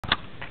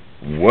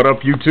What up,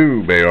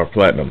 YouTube? AR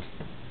Platinum.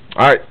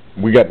 Alright,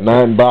 we got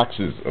 9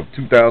 boxes of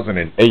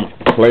 2008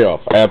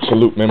 playoff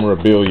absolute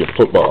memorabilia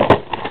football.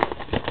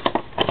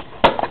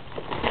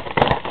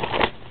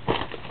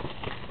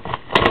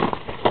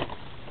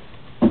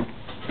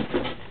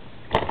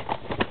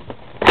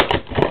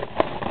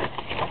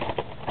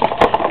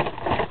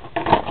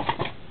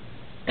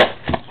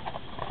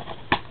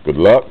 Good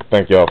luck.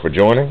 Thank y'all for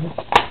joining.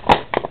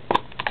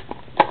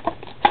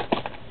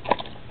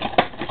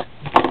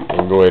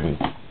 We'll go ahead and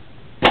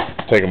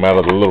take them out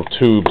of the little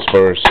tubes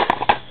first.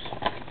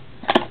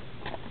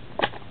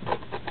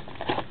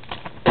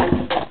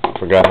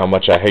 Forgot how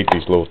much I hate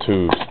these little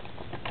tubes.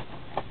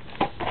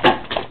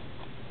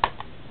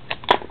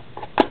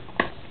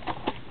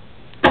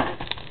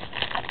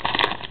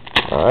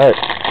 Alright,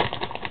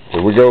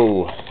 here we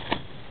go.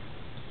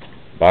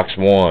 Box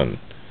 1.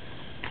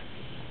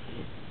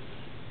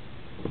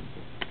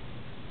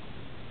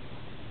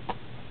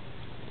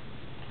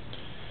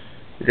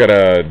 We got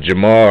a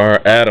Jamar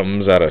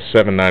Adams out of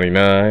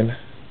 $7.99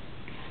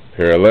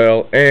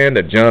 parallel, and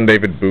a John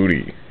David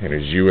Booty in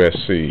his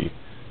USC,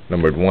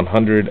 numbered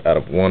 100 out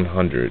of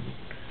 100.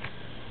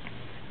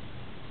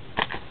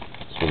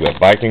 So is that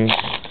Vikings?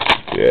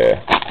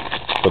 Yeah,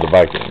 for the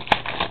Vikings.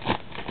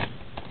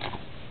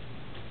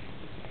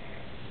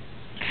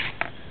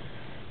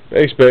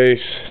 Base.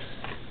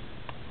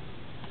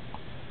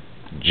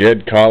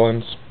 Jed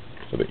Collins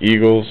for the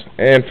Eagles,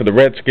 and for the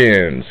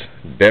Redskins,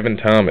 Devin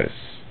Thomas.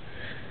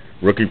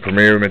 Rookie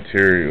Premier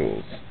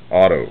Materials,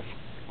 Auto,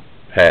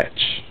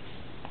 Patch.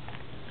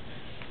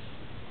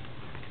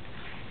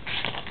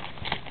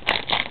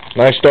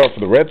 Nice start for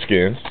the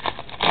Redskins.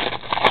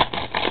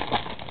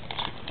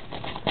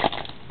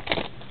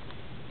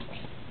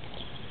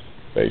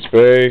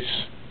 Base.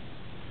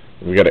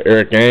 We got an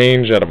Eric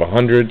Ainge out of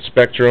 100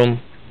 Spectrum,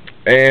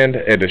 and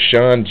a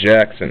Deshaun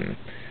Jackson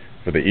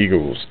for the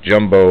Eagles,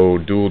 Jumbo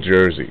Dual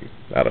Jersey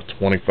out of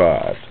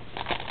 25.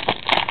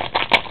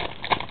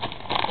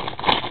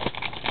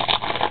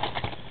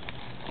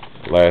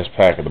 Last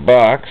pack of the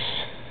box.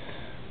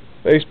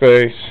 Base.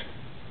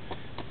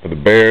 For the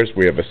Bears,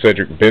 we have a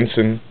Cedric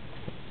Benson,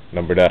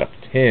 numbered out of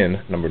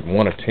 10, numbered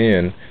 1 of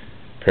 10,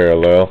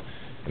 parallel.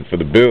 And for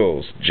the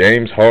Bills,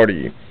 James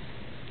Hardy,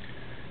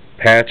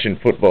 patch in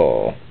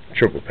football,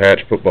 triple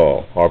patch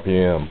football,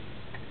 RPM.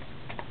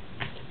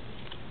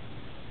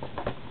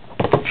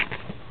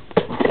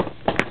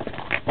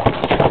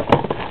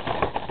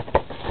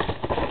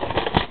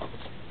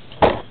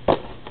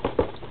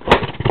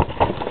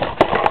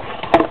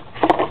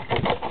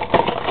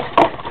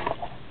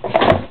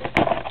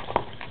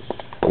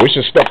 I wish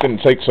this stuff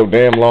didn't take so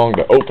damn long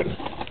to open.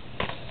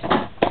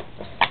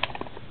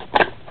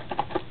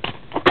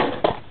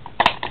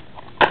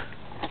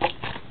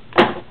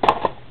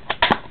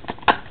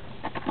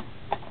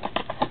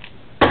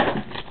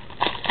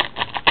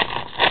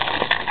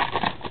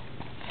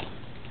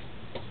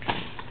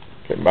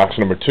 Okay, box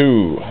number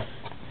 2.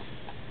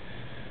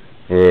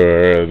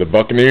 For the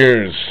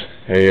Buccaneers,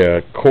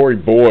 a Corey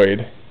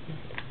Boyd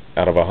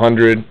out of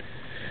 100,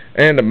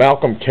 and a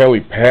Malcolm Kelly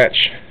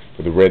patch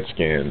for the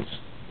Redskins,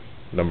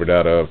 numbered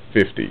out of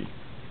 50,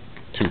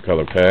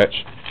 2-color patch.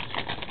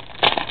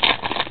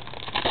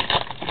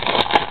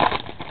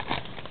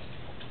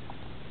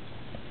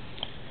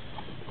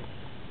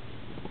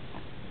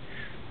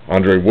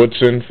 Andre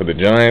Woodson for the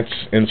Giants,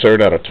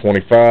 insert out of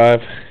 25,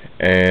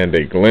 and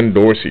a Glenn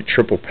Dorsey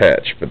triple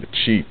patch for the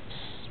Chiefs.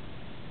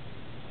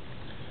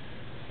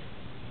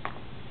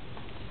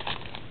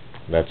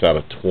 That's out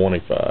of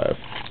 25.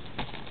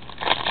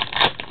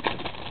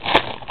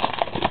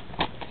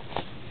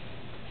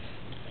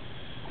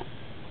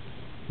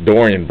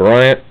 Dorian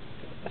Bryant,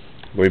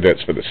 I believe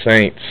that's for the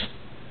Saints.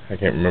 I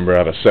can't remember,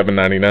 out of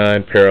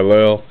 $7.99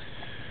 parallel,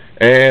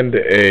 and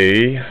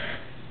a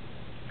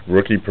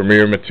Rookie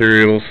Premier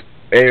Materials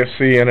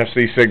AFC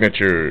NFC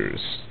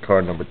Signatures,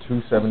 card number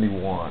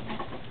 271.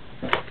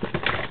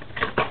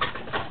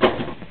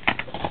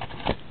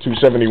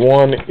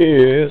 271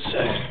 is,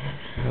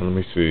 let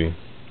me see,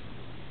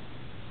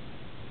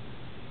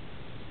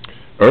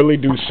 Early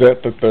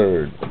Doucette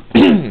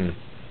III.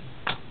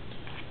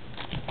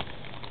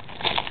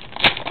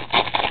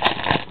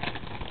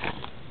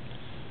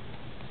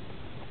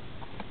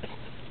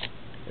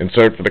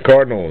 Insert for the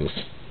Cardinals,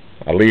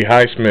 Ali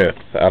Highsmith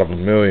out of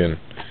 1,000,000,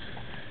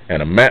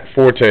 and a Matt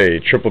Forte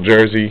triple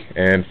jersey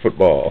and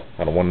football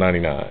out of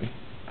 199.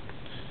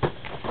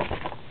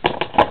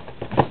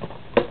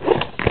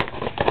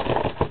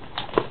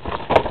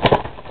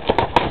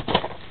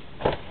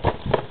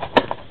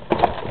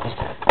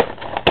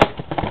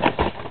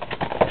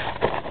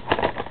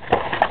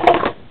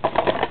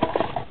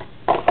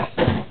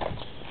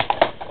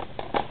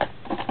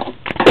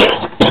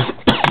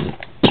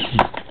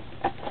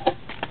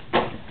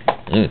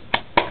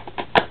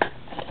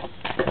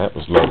 That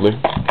was lovely.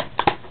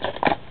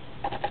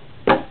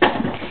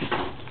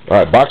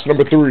 Alright, box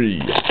number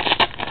 3.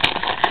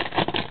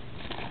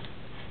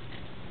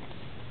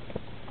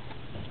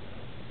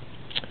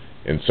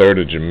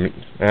 Inserted,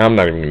 I'm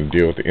not even going to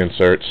deal with the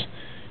inserts.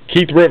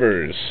 Keith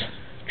Rivers,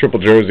 triple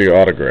jersey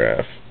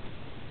autograph.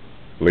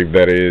 I believe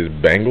that is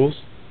Bengals.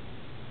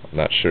 I'm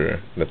not sure.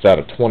 That's out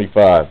of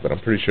 25, but I'm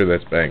pretty sure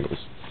that's Bengals.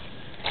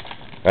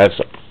 That's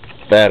a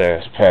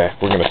badass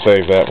pack. We're going to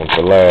save that one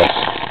for last.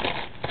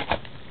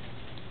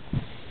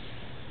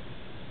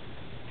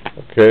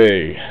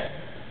 Okay.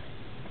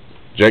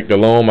 Jake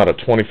Delhomme out of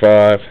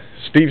 25.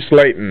 Steve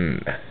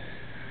Slayton,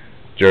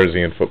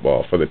 jersey in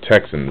football for the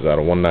Texans out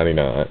of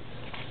 199.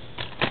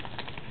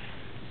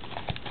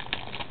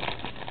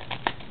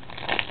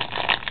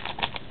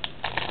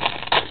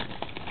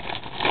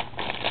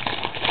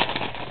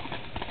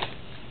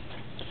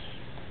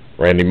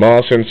 Randy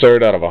Moss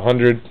insert out of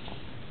 100.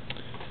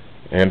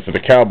 And for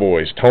the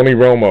Cowboys, Tony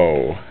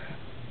Romo,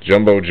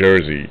 jumbo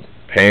jersey,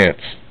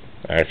 pants,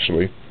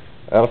 actually,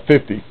 out of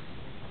 50.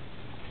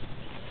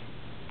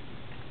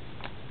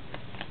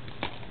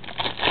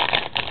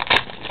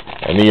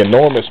 And the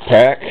enormous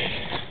pack,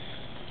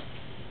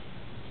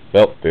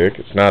 felt thick,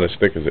 it's not as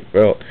thick as it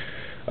felt,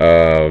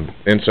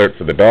 insert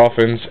for the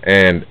Dolphins,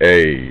 and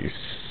a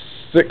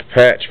sick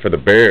patch for the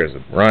Bears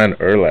of Ryan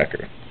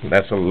Urlacher.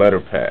 That's a letter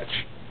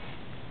patch.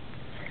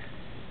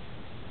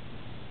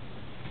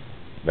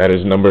 That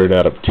is numbered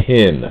out of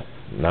 10.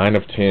 9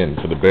 of 10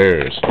 for the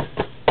Bears.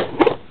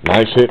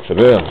 Nice hit for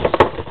them.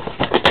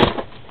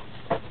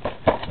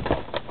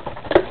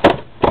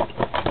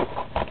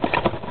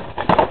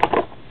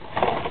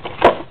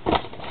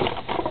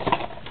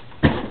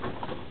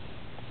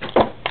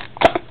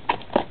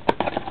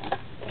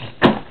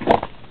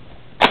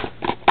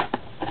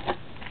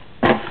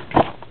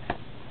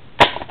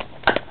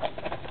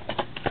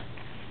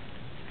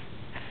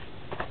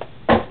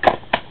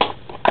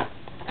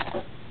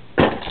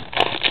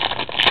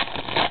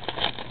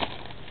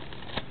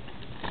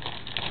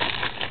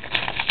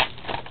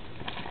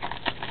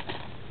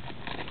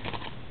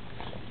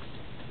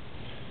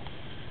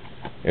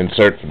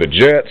 Insert for the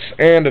Jets,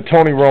 and a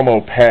Tony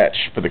Romo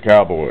patch for the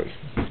Cowboys.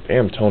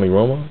 Damn, Tony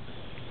Romo.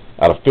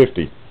 Out of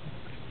 50.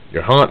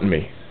 You're haunting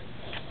me.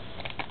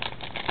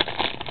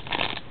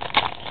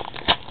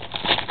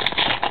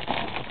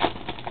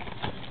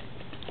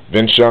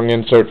 Vince Young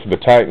insert for the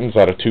Titans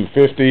out of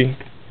 250.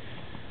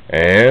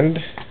 And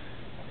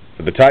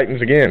for the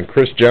Titans again,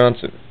 Chris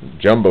Johnson,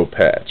 jumbo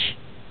patch.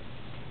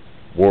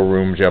 War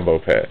Room jumbo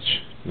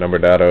patch.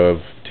 Numbered out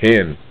of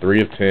 10.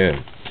 3 of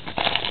 10.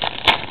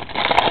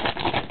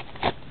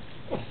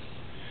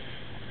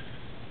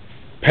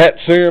 Pat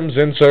Sims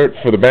insert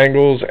for the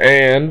Bengals,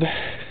 and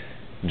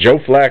Joe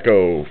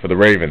Flacco for the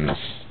Ravens,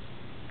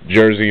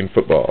 jersey in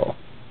football,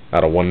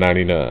 out of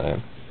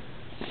 199.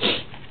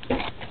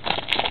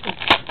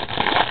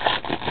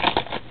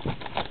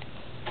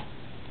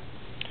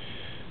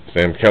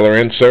 Sam Keller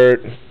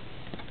insert,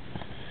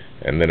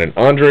 and then an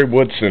Andre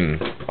Woodson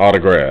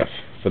autograph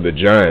for the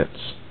Giants,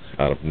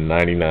 out of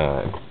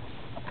 99.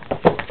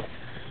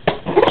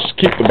 Just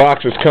keep the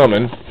boxes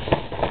coming.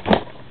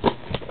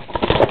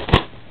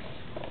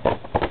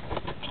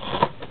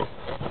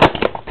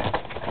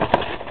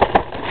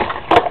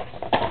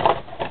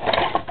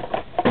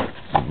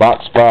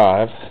 Box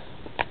 5.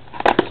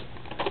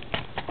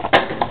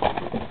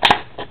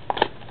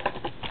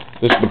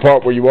 This is the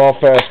part where you all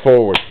fast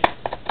forward.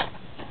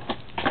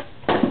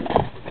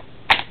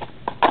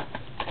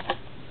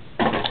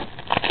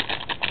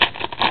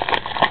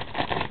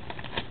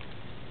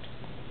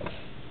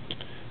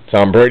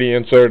 Tom Brady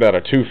insert out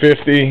of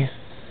 250.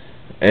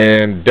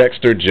 And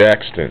Dexter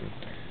Jackson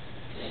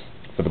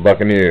for the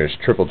Buccaneers,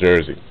 triple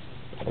jersey,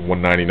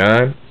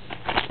 199.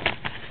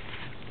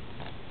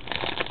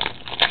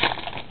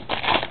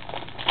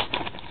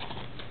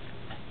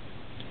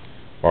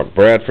 Mark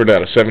Bradford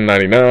out of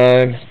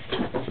 799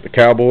 for the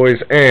Cowboys,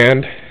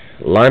 and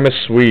Limas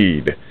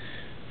Swede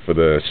for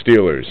the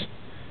Steelers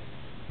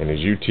in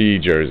his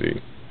UT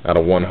jersey out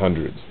of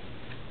 100.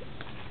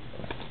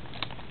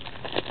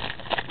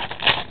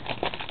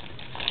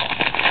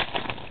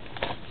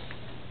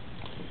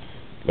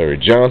 Larry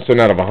Johnson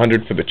out of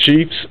 100 for the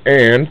Chiefs,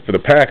 and for the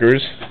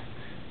Packers,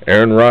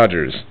 Aaron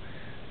Rodgers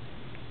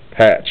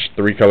patch,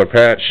 3-color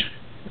patch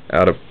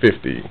out of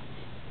 50.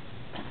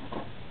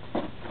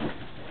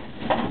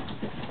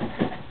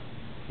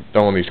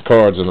 Throwing these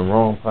cards in the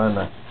wrong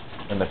pile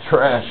in the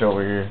trash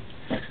over here.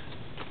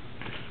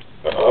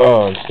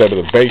 Oh, instead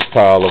of the base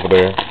pile over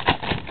there.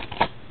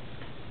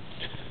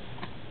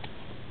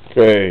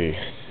 Okay,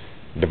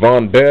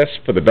 Devon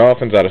Best for the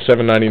Dolphins out of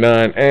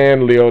 799,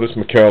 and Leotis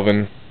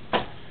McKelvin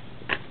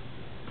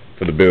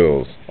for the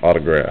Bills,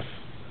 autograph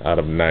out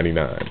of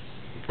 99.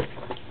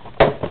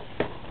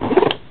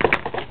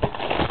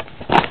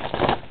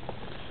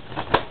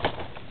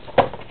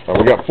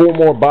 We got 4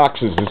 more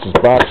boxes. This is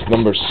box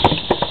number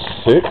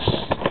 6.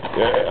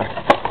 Yeah.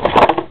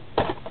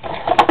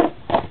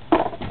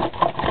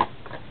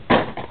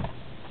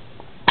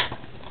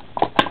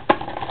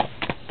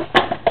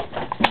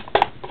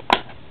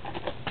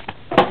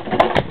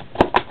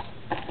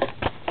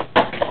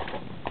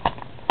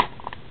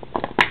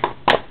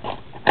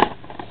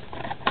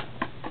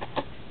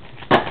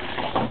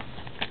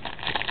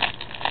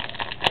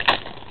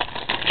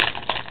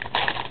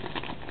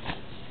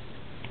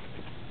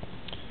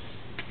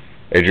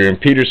 Adrian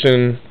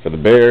Peterson for the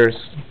Bears.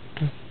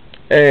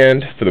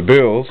 And for the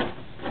Bills,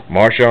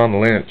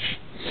 Marshawn Lynch,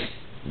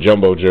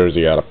 jumbo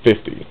jersey out of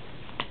 50.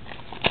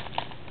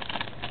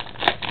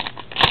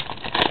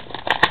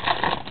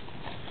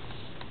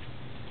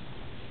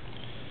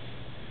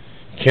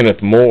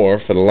 Kenneth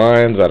Moore for the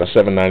Lions out of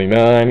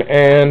 7.99,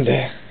 and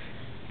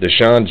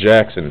Deshaun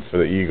Jackson for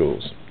the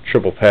Eagles,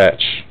 triple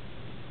patch,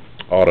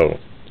 auto,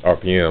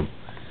 RPM.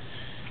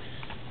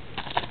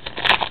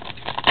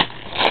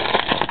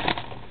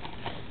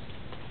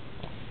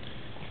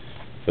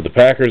 For the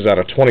Packers out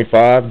of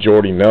 25,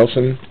 Jordy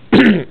Nelson,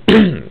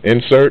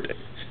 insert,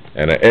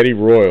 and an Eddie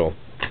Royal,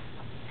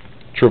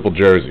 triple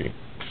jersey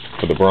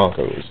for the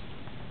Broncos.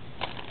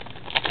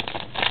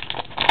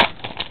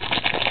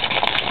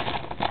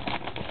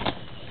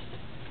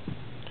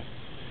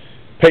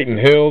 Peyton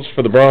Hills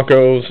for the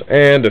Broncos,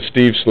 and a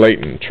Steve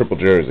Slayton triple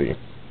jersey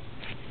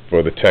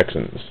for the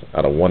Texans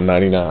out of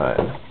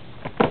 199.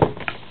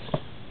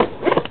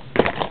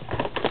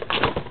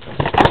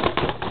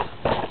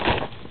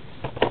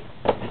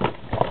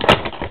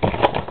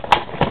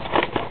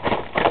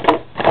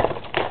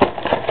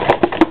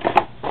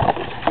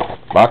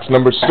 Box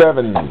number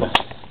 7.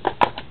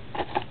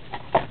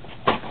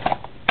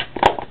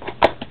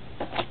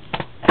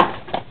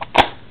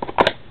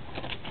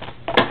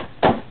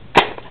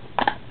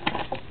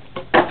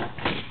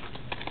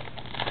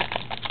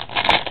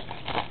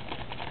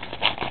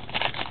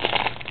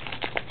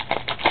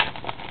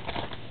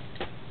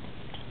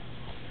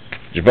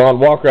 Javon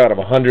Walker out of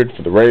 100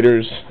 for the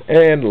Raiders,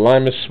 and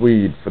Limas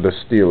Swede for the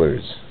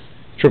Steelers.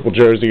 Triple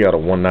jersey out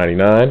of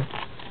 199.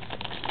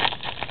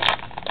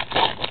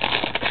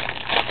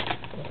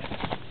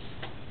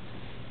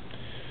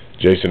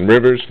 Jason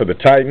Rivers for the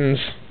Titans,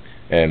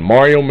 and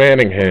Mario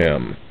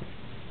Manningham,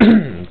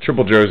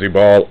 triple jersey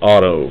ball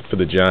auto for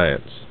the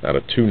Giants out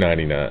of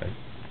 299.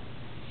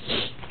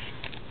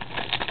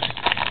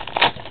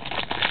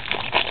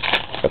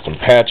 Got some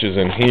patches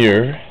in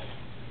here.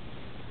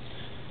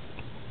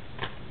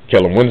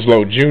 Kellen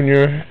Winslow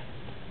Jr.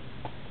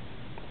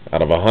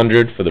 out of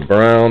 100 for the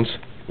Browns.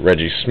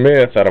 Reggie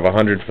Smith out of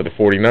 100 for the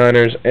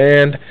 49ers.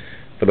 And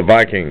for the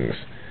Vikings,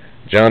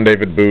 John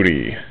David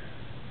Booty,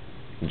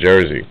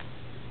 jersey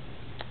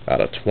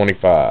out of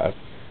 25.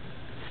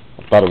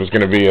 I thought it was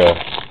going to be a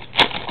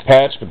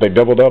patch, but they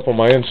doubled up on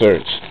my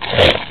inserts.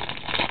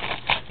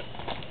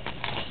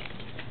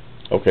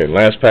 Okay,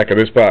 last pack of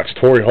this box.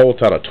 Torrey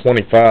Holt out of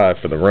 25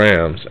 for the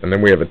Rams. And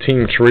then we have a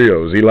team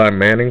trios. Eli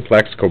Manning,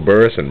 Plaxico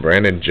Burress, and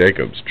Brandon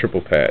Jacobs.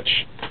 Triple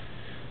patch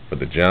for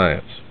the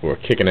Giants, who are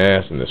kicking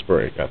ass in this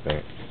break, I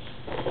think.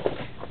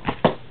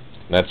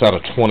 And that's out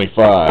of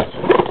 25.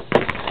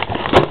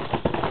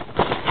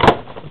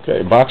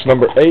 Okay, box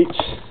number 8.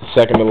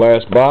 Second to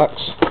last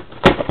box.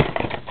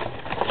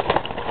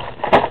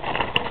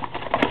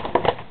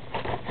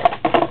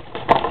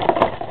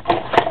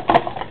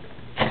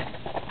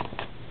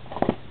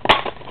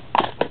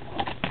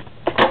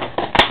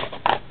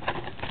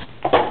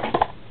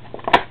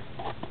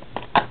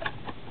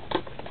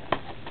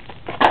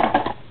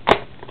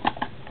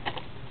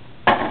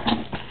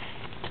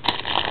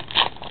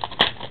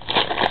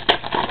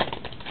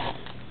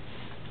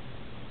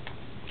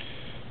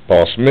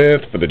 Paul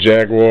Smith for the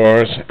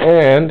Jaguars,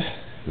 and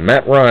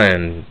Matt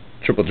Ryan,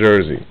 triple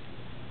jersey,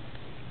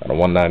 out of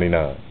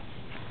 199.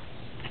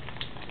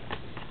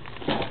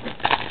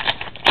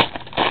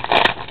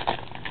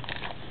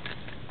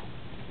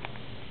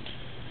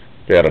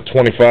 Okay, out of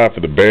 25 for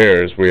the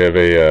Bears, we have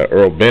a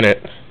Earl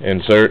Bennett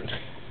insert,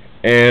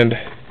 and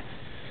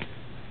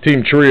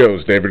team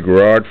trios, David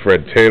Garrard,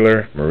 Fred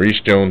Taylor,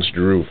 Maurice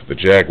Jones-Drew for the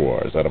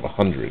Jaguars, out of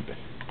 100.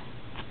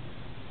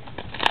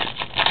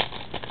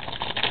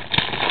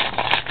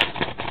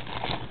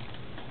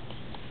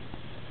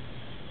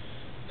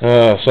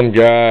 Some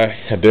guy,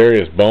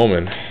 Darius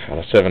Bowman, out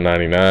of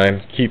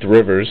 7.99. Keith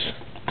Rivers,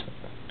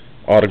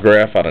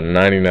 autograph out of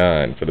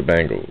 99 for the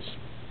Bengals.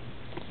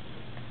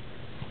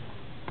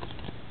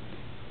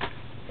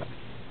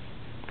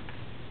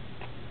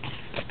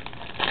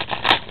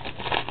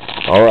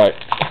 All right.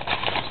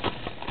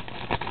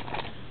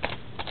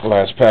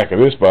 Last pack of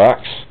this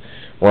box.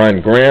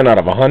 Ryan Grant out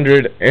of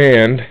 100,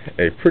 and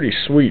a pretty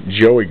sweet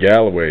Joey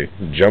Galloway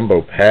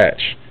jumbo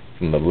patch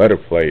from the letter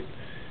plate,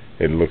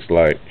 it looks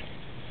like.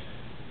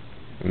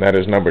 And that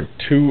is number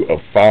 2 of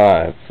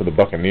 5 for the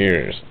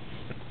Buccaneers.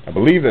 I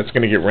believe that's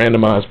going to get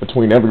randomized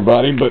between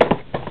everybody, but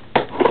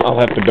I'll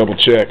have to double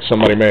check.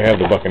 Somebody may have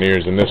the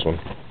Buccaneers in this one.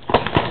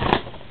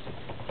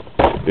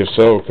 If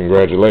so,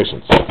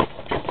 congratulations.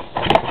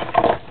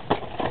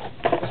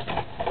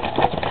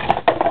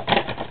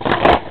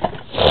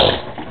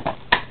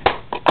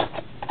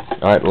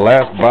 Alright,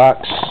 last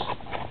box.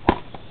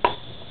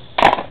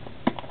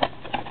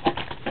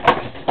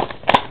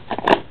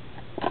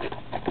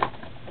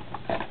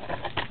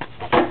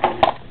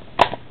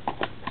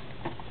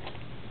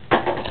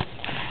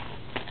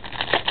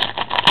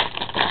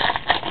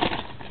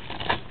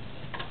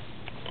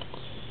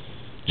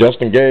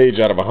 Justin Gage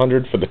out of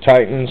 100 for the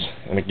Titans,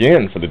 and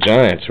again for the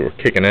Giants, who are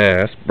kicking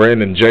ass.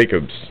 Brandon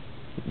Jacobs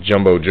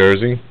jumbo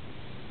jersey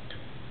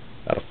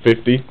out of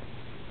 50.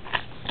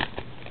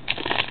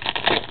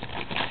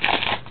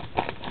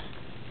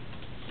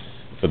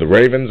 For the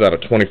Ravens, out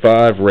of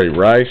 25, Ray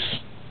Rice.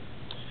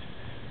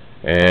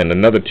 And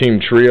another team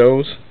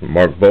trios,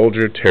 Mark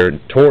Bolger,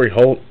 Torrey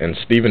Holt, and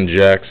Steven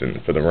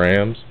Jackson for the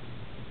Rams,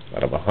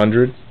 out of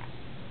 100.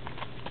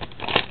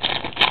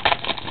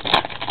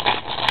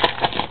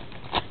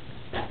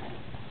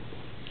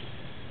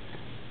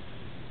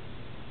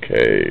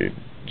 Okay,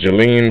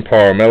 Jalene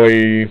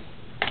Paramelli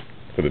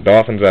for the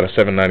Dolphins, out of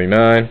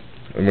 799.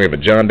 And we have a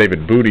John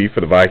David Booty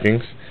for the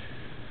Vikings.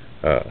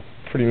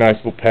 Pretty nice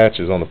little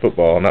patches on the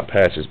football, not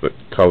patches, but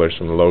colors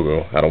from the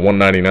logo, out of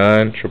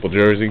 199, triple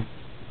jersey.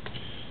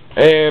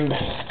 And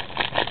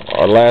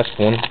our last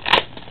one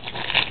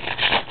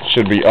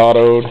should be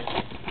autoed,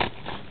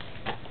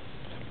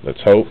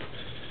 let's hope,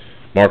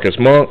 Marcus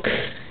Monk,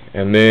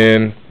 and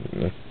then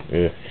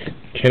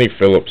Kenny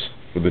Phillips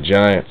for the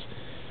Giants.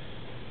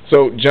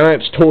 So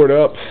Giants tore it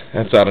up,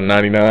 that's out of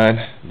 99.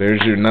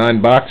 There's your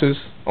 9 boxes.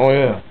 Oh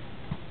yeah,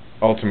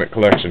 Ultimate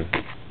Collection.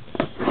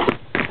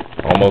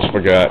 Almost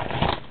forgot.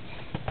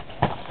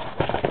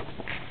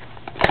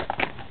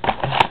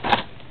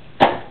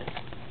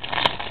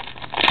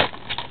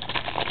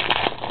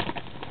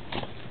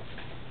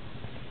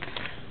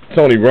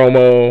 Tony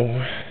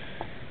Romo.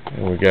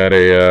 And we got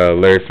a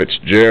Larry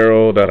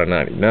Fitzgerald out of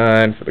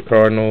 99 for the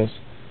Cardinals.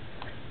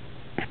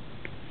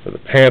 For the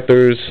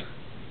Panthers,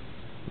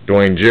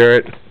 Dwayne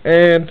Jarrett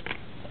and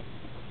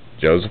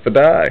Joseph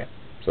Adai.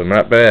 So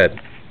not bad.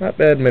 Not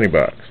bad mini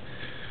box.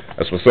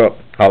 That's what's up.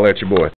 Holla at your boy.